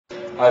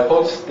Alright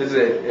folks, this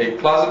is a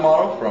closet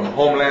model from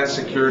Homeland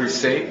Security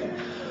Safe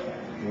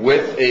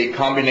with a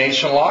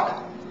combination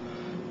lock.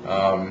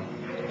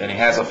 And it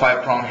has a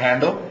 5-prong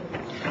handle.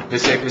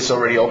 This safe is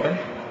already open,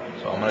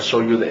 so I'm going to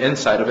show you the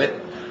inside of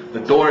it. The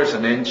door is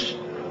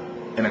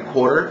 1.25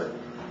 inches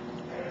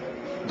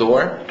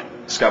door.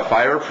 It's got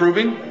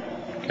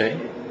fireproofing. Okay,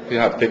 see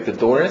how thick the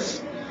door is.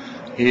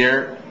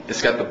 Here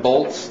it's got the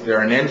bolts.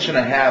 They're 1.5 inch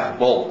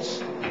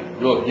bolts,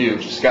 real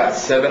huge. It's got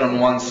 7 on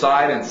one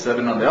side and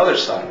 7 on the other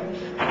side.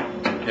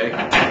 Okay,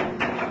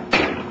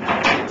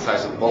 the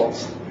size of the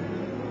bolts.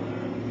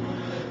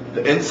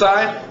 The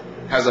inside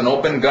has an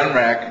open gun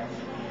rack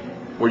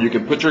where you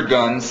can put your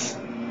guns.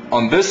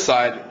 On this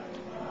side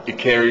it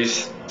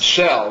carries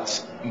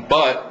shelves,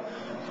 but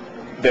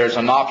there's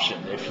an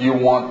option if you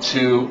want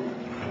to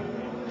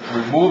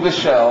remove the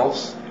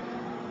shelves,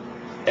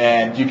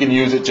 and you can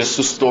use it just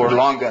to store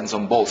long guns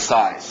on both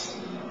sides.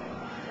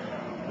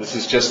 This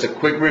is just a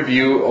quick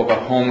review of a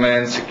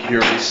Homeland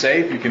Security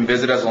Safe. You can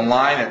visit us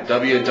online at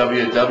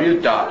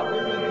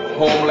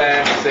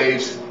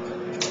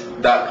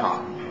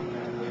www.homelandsafes.com.